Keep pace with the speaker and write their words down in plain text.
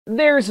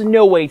There's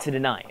no way to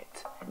deny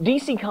it.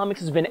 DC Comics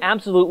has been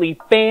absolutely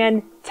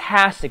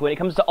fantastic when it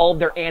comes to all of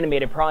their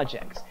animated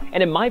projects,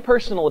 and in my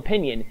personal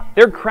opinion,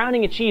 their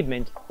crowning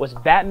achievement was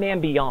Batman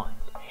Beyond.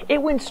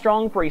 It went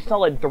strong for a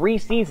solid 3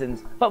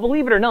 seasons, but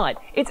believe it or not,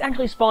 it's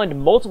actually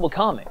spawned multiple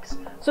comics.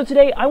 So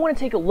today, I want to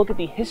take a look at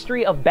the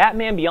history of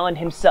Batman Beyond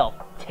himself,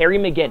 Terry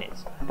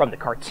McGinnis, from the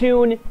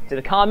cartoon to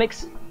the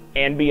comics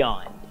and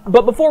beyond.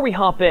 But before we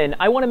hop in,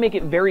 I want to make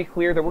it very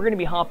clear that we're going to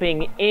be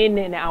hopping in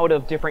and out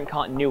of different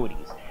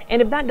continuities.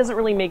 And if that doesn't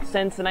really make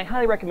sense, then I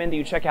highly recommend that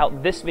you check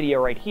out this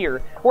video right here,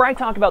 where I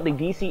talk about the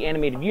DC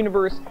animated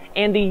universe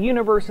and the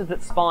universes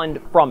that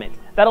spawned from it.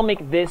 That'll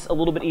make this a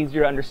little bit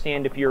easier to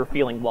understand if you're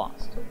feeling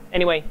lost.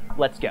 Anyway,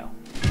 let's go.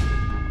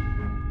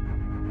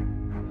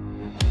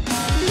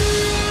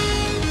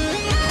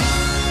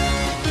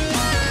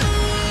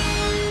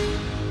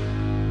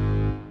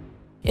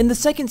 In the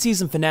second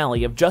season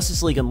finale of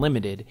Justice League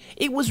Unlimited,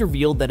 it was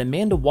revealed that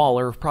Amanda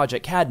Waller of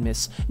Project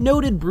Cadmus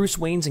noted Bruce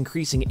Wayne's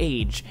increasing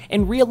age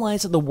and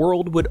realized that the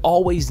world would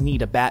always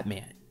need a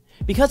Batman.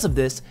 Because of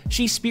this,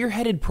 she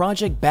spearheaded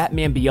Project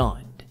Batman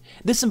Beyond.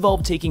 This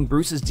involved taking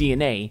Bruce's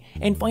DNA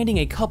and finding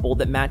a couple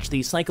that matched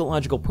the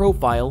psychological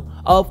profile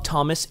of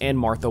Thomas and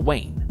Martha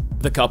Wayne.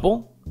 The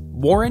couple?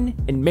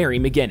 Warren and Mary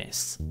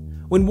McGinnis.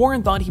 When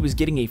Warren thought he was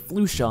getting a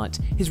flu shot,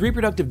 his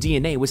reproductive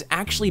DNA was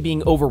actually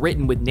being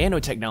overwritten with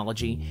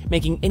nanotechnology,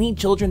 making any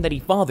children that he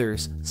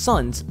fathers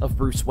sons of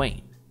Bruce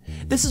Wayne.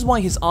 This is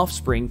why his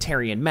offspring,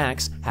 Terry and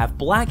Max, have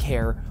black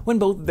hair when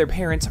both of their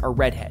parents are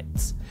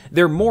redheads.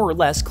 They're more or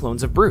less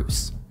clones of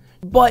Bruce.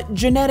 But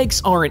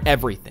genetics aren't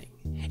everything.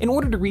 In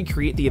order to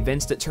recreate the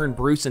events that turned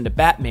Bruce into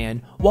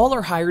Batman,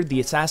 Waller hired the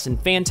assassin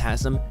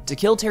Phantasm to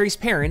kill Terry's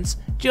parents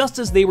just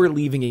as they were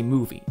leaving a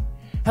movie.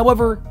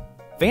 However,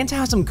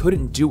 Phantasm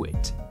couldn't do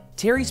it.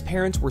 Terry's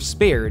parents were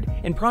spared,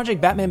 and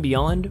Project Batman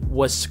Beyond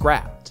was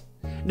scrapped.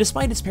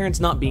 Despite his parents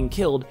not being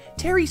killed,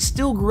 Terry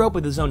still grew up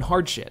with his own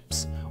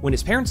hardships. When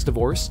his parents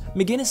divorced,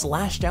 McGinnis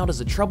lashed out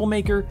as a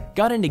troublemaker,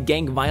 got into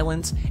gang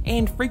violence,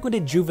 and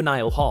frequented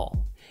juvenile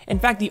hall. In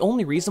fact, the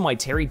only reason why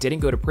Terry didn't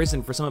go to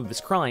prison for some of his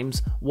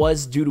crimes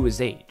was due to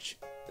his age.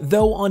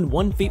 Though on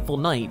one fateful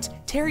night,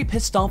 Terry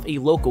pissed off a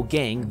local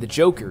gang, the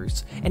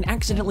Jokers, and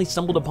accidentally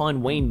stumbled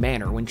upon Wayne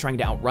Manor when trying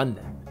to outrun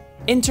them.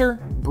 Enter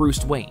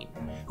Bruce Wayne,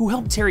 who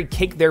helped Terry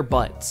kick their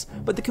butts,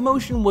 but the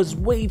commotion was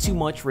way too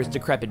much for his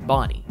decrepit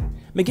body.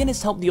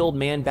 McGinnis helped the old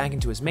man back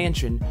into his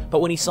mansion, but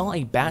when he saw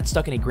a bat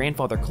stuck in a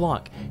grandfather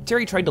clock,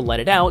 Terry tried to let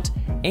it out,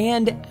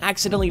 and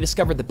accidentally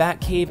discovered the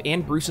Batcave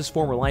and Bruce's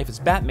former life as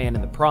Batman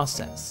in the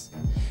process.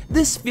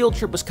 This field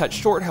trip was cut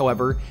short,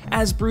 however,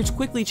 as Bruce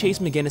quickly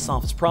chased McGinnis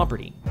off his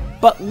property.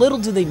 But little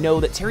did they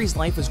know that Terry's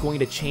life was going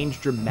to change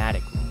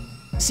dramatically.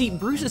 See,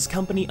 Bruce's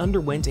company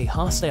underwent a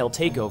hostile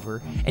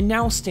takeover and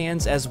now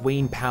stands as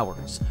Wayne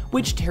Powers,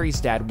 which Terry's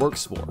dad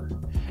works for.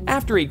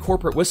 After a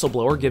corporate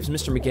whistleblower gives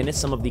Mr. McGinnis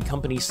some of the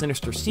company's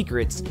sinister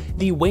secrets,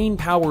 the Wayne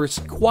Powers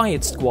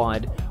Quiet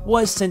Squad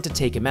was sent to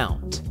take him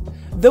out.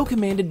 Though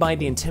commanded by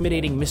the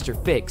intimidating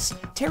Mr. Fix,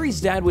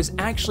 Terry's dad was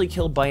actually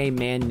killed by a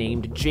man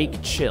named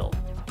Jake Chill.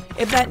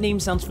 If that name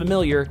sounds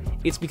familiar,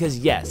 it's because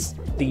yes,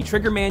 the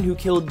trigger man who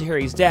killed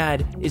Terry's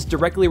dad is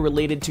directly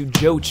related to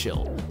Joe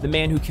Chill, the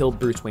man who killed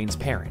Bruce Wayne's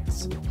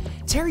parents.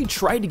 Terry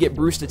tried to get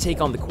Bruce to take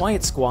on the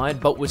Quiet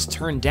Squad, but was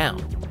turned down.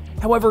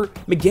 However,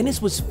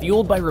 McGinnis was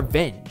fueled by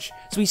revenge,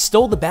 so he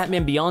stole the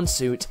Batman Beyond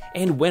suit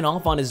and went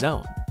off on his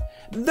own.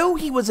 Though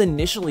he was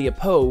initially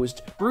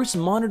opposed, Bruce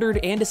monitored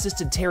and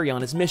assisted Terry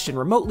on his mission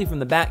remotely from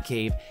the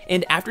Batcave,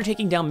 and after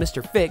taking down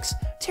Mr. Fix,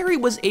 Terry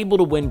was able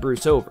to win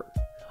Bruce over.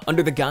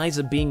 Under the guise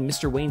of being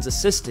Mr. Wayne's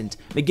assistant,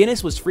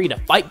 McGinnis was free to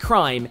fight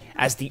crime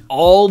as the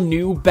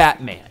all-new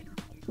Batman.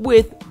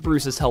 With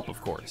Bruce's help, of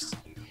course.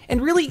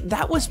 And really,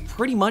 that was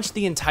pretty much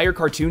the entire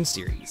cartoon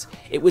series.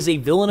 It was a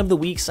Villain of the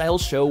Week style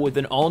show with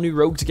an all-new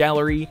rogues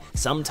gallery,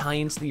 some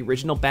tie-ins to the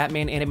original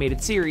Batman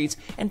animated series,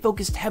 and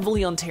focused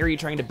heavily on Terry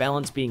trying to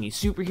balance being a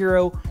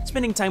superhero,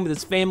 spending time with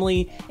his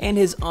family, and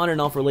his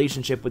on-and-off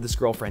relationship with his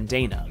girlfriend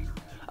Dana.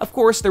 Of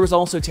course, there was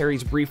also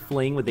Terry's brief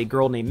fling with a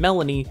girl named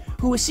Melanie,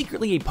 who was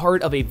secretly a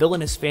part of a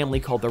villainous family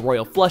called the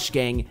Royal Flush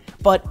Gang,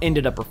 but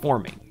ended up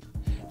reforming.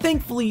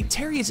 Thankfully,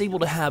 Terry is able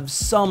to have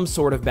some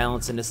sort of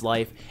balance in his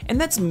life, and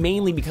that's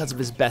mainly because of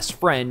his best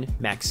friend,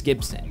 Max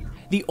Gibson,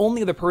 the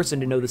only other person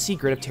to know the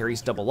secret of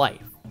Terry's double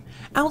life.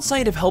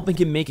 Outside of helping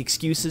him make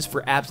excuses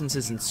for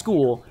absences in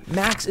school,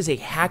 Max is a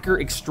hacker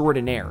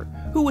extraordinaire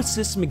who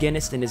assists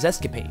McGinnis in his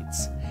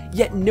escapades.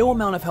 Yet no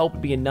amount of help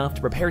would be enough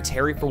to prepare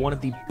Terry for one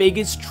of the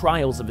biggest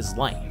trials of his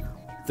life,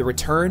 the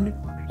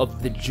return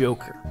of the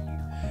Joker.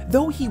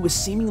 Though he was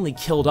seemingly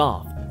killed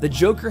off, the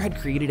Joker had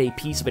created a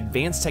piece of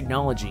advanced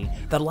technology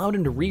that allowed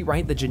him to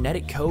rewrite the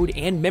genetic code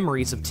and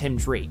memories of Tim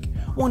Drake,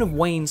 one of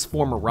Wayne's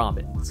former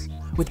Robins.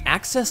 With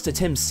access to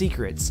Tim's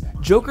secrets,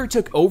 Joker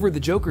took over the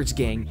Joker's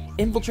gang,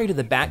 infiltrated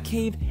the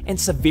Batcave, and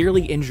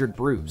severely injured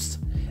Bruce.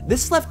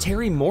 This left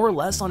Terry more or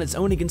less on his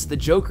own against the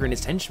Joker and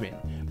his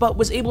henchmen, but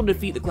was able to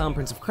defeat the Clown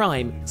Prince of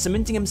Crime,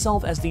 cementing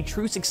himself as the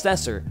true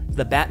successor to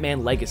the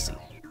Batman legacy.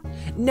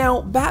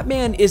 Now,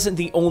 Batman isn't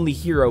the only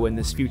hero in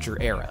this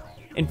future era.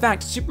 In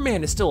fact,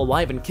 Superman is still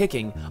alive and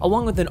kicking,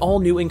 along with an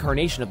all-new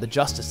incarnation of the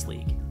Justice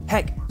League.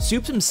 Heck,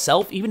 Supes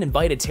himself even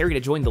invited Terry to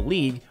join the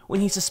League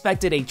when he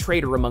suspected a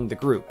traitor among the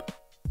group.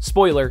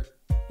 Spoiler,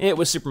 it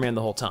was Superman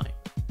the whole time.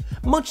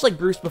 Much like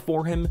Bruce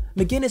before him,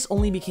 McGinnis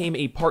only became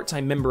a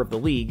part-time member of the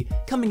League,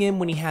 coming in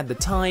when he had the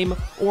time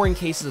or in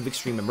cases of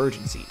extreme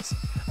emergencies.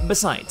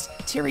 Besides,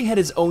 Terry had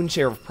his own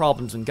share of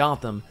problems in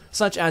Gotham,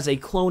 such as a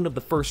clone of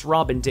the first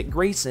Robin, Dick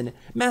Grayson,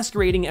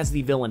 masquerading as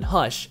the villain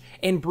Hush,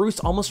 and Bruce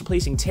almost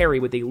replacing Terry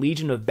with a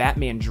legion of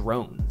Batman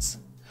drones.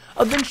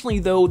 Eventually,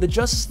 though, the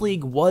Justice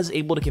League was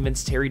able to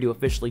convince Terry to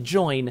officially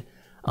join,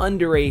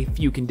 under a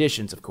few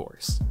conditions, of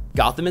course.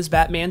 Gotham is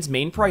Batman's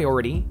main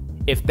priority.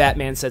 If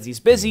Batman says he's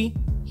busy,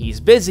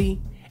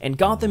 and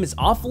Gotham is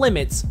off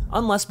limits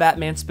unless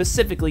Batman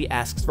specifically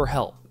asks for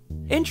help.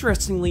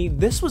 Interestingly,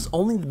 this was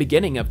only the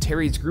beginning of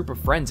Terry's group of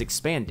friends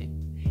expanding.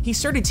 He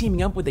started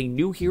teaming up with a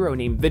new hero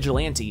named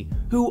Vigilante,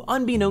 who,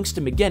 unbeknownst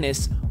to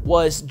McGinnis,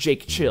 was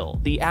Jake Chill,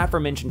 the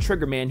aforementioned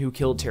Triggerman who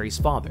killed Terry's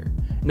father.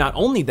 Not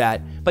only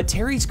that, but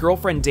Terry's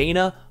girlfriend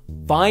Dana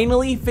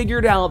finally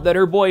figured out that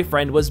her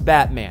boyfriend was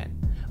Batman.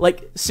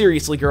 Like,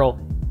 seriously girl,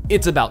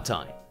 it's about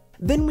time.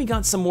 Then we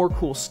got some more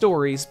cool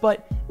stories,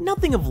 but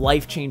nothing of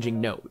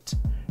life-changing note.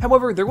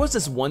 However, there was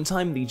this one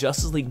time in the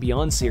Justice League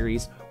Beyond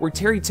series where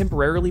Terry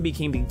temporarily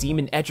became the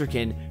demon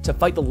Etrigan to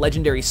fight the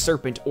legendary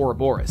serpent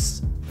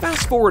Ouroboros.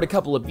 Fast forward a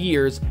couple of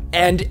years,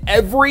 and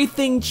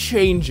everything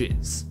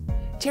changes.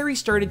 Terry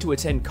started to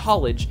attend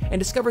college and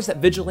discovers that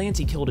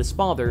Vigilante killed his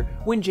father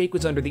when Jake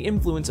was under the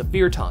influence of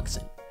fear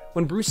toxin.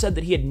 When Bruce said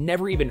that he had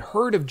never even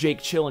heard of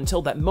Jake Chill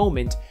until that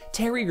moment,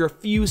 Terry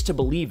refused to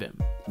believe him.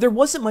 There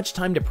wasn't much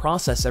time to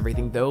process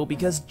everything though,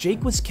 because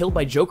Jake was killed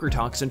by Joker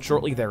toxin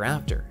shortly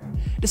thereafter.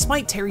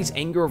 Despite Terry's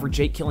anger over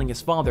Jake killing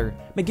his father,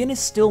 McGinnis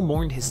still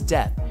mourned his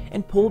death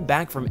and pulled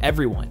back from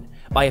everyone,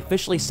 by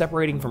officially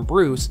separating from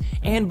Bruce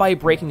and by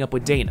breaking up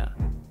with Dana.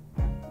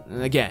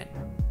 Again.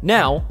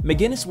 Now,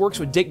 McGinnis works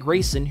with Dick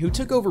Grayson, who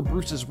took over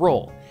Bruce's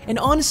role, and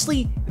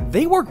honestly,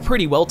 they work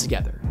pretty well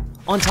together.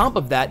 On top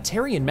of that,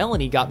 Terry and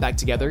Melanie got back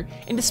together,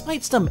 and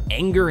despite some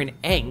anger and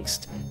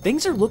angst,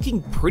 things are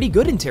looking pretty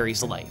good in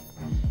Terry's life.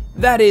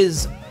 That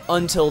is,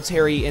 until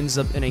Terry ends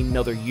up in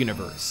another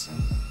universe,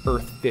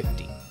 Earth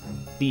 50,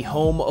 the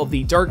home of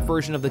the dark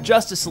version of the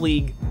Justice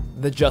League,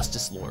 the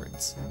Justice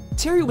Lords.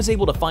 Terry was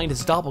able to find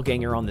his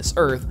doppelganger on this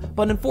Earth,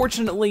 but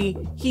unfortunately,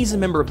 he's a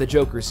member of the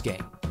Joker's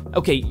gang.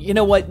 Okay, you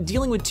know what?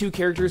 Dealing with two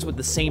characters with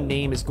the same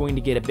name is going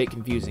to get a bit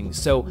confusing,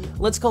 so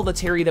let's call the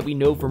Terry that we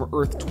know from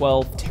Earth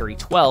 12 Terry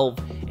 12,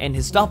 and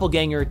his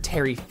doppelganger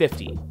Terry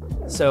 50.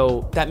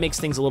 So that makes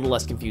things a little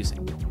less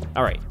confusing.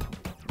 Alright,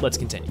 let's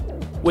continue.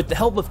 With the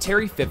help of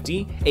Terry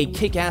 50, a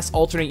kick-ass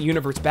alternate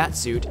universe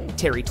batsuit,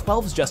 Terry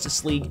 12's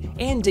Justice League,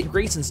 and Dick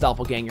Grayson's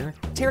doppelganger,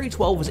 Terry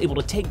 12 was able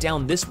to take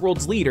down this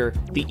world's leader,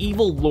 the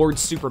evil Lord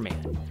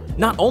Superman.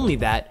 Not only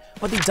that,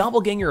 but the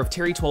doppelganger of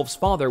Terry 12's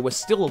father was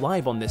still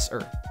alive on this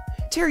Earth.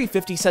 Terry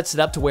 50 sets it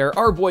up to where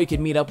our boy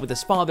could meet up with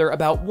his father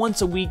about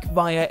once a week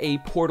via a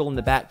portal in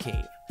the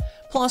Batcave.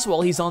 Plus,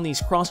 while he's on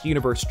these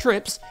cross-universe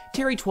trips,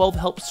 Terry 12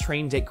 helps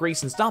train Dick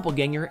Grayson's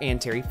doppelganger and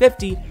Terry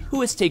 50,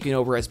 who has taken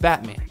over as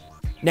Batman.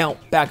 Now,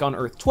 back on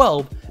Earth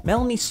 12,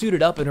 Melanie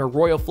suited up in her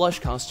Royal Flush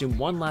costume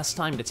one last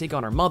time to take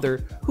on her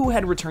mother, who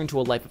had returned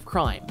to a life of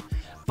crime.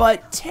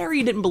 But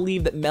Terry didn't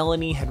believe that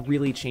Melanie had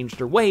really changed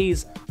her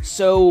ways,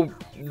 so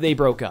they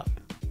broke up.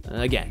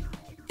 Again.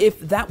 If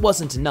that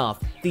wasn't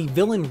enough, the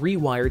villain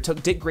Rewire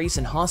took Dick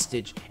Grayson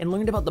hostage and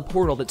learned about the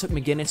portal that took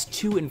McGinnis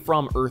to and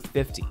from Earth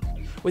 50.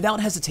 Without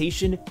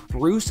hesitation,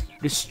 Bruce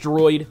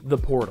destroyed the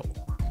portal.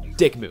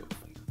 Dick move.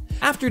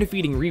 After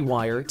defeating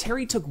Rewire,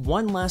 Terry took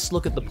one last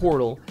look at the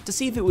portal to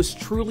see if it was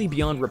truly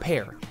beyond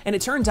repair, and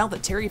it turns out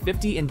that Terry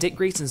 50 and Dick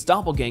Grayson's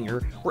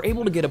doppelganger were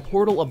able to get a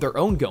portal of their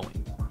own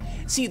going.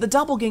 See, the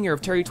doppelganger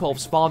of Terry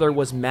 12's father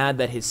was mad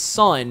that his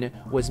son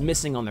was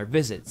missing on their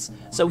visits,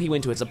 so he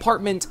went to his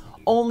apartment,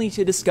 only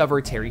to discover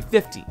Terry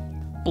 50,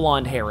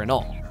 blonde hair and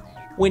all.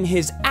 When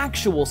his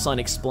actual son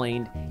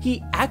explained,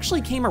 he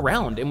actually came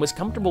around and was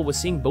comfortable with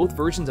seeing both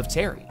versions of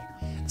Terry.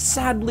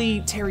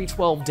 Sadly, Terry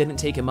 12 didn't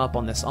take him up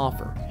on this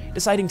offer,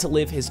 deciding to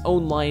live his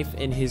own life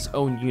in his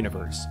own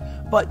universe,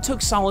 but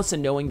took solace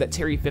in knowing that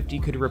Terry 50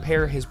 could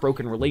repair his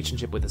broken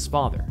relationship with his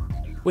father.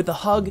 With a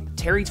hug,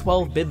 Terry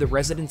 12 bid the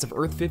residents of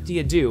Earth 50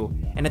 adieu,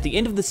 and at the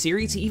end of the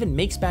series he even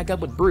makes back up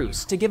with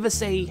Bruce to give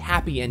us a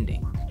happy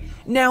ending.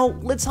 Now,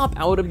 let's hop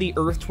out of the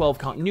Earth 12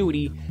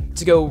 continuity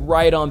to go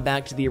right on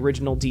back to the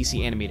original DC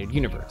animated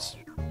universe.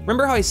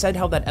 Remember how I said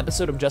how that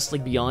episode of Justice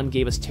League Beyond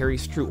gave us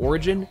Terry's true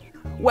origin?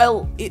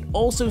 Well, it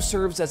also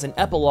serves as an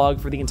epilogue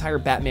for the entire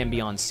Batman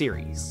Beyond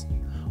series.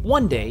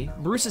 One day,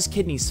 Bruce's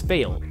kidneys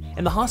failed,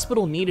 and the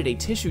hospital needed a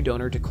tissue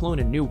donor to clone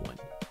a new one.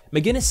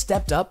 McGinnis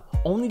stepped up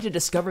only to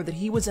discover that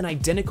he was an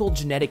identical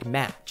genetic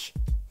match,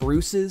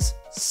 Bruce's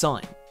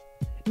son.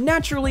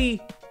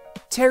 Naturally,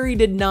 Terry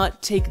did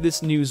not take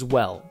this news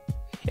well.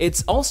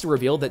 It's also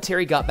revealed that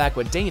Terry got back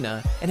with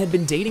Dana and had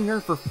been dating her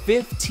for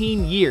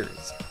 15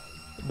 years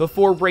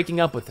before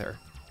breaking up with her.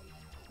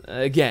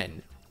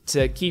 Again,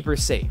 to keep her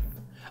safe.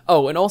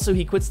 Oh, and also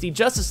he quits the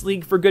Justice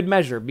League for good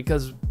measure,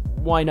 because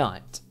why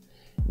not?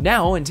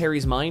 Now, in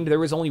Terry's mind, there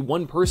was only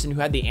one person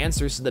who had the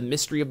answers to the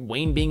mystery of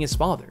Wayne being his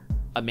father,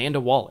 Amanda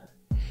Waller.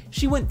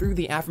 She went through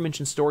the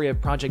aforementioned story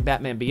of Project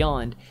Batman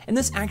Beyond, and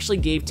this actually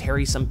gave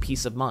Terry some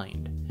peace of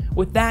mind.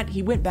 With that,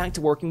 he went back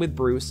to working with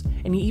Bruce,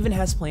 and he even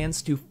has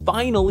plans to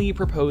finally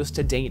propose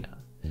to Dana.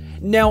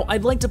 Now,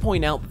 I'd like to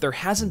point out that there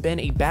hasn't been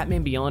a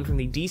Batman Beyond from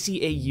the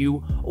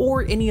DCAU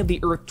or any of the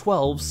Earth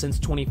 12 since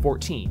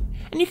 2014,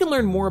 and you can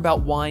learn more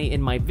about why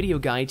in my video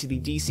guide to the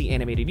DC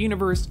Animated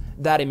Universe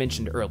that I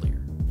mentioned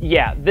earlier.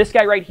 Yeah, this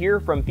guy right here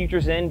from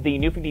Future's End, the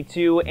New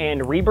 52,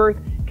 and Rebirth,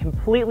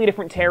 completely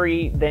different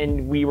Terry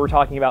than we were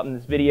talking about in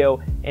this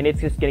video, and it's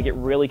just gonna get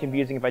really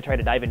confusing if I try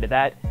to dive into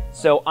that.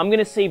 So I'm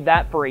gonna save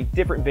that for a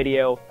different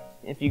video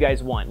if you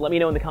guys want. Let me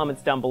know in the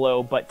comments down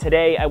below, but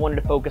today I wanted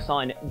to focus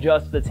on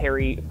just the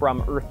Terry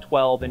from Earth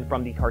 12 and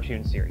from the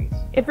cartoon series.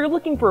 If you're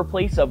looking for a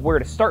place of where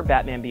to start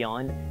Batman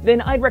Beyond,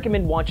 then I'd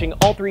recommend watching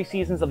all 3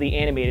 seasons of the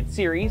animated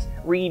series,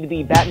 read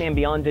the Batman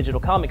Beyond digital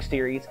comic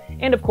series,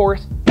 and of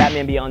course,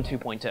 Batman Beyond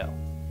 2.0.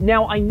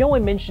 Now, I know I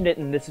mentioned it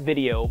in this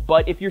video,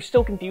 but if you're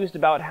still confused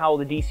about how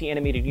the DC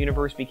Animated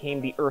Universe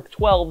became the Earth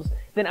 12s,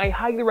 then I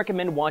highly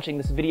recommend watching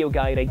this video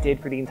guide I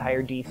did for the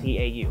entire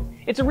DCAU.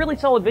 It's a really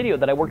solid video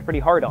that I worked pretty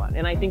hard on,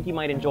 and I think you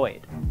might enjoy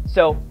it.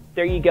 So,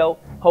 there you go.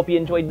 Hope you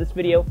enjoyed this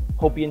video,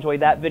 hope you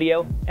enjoyed that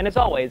video, and as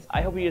always,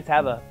 I hope you just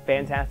have a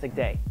fantastic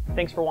day.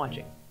 Thanks for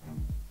watching.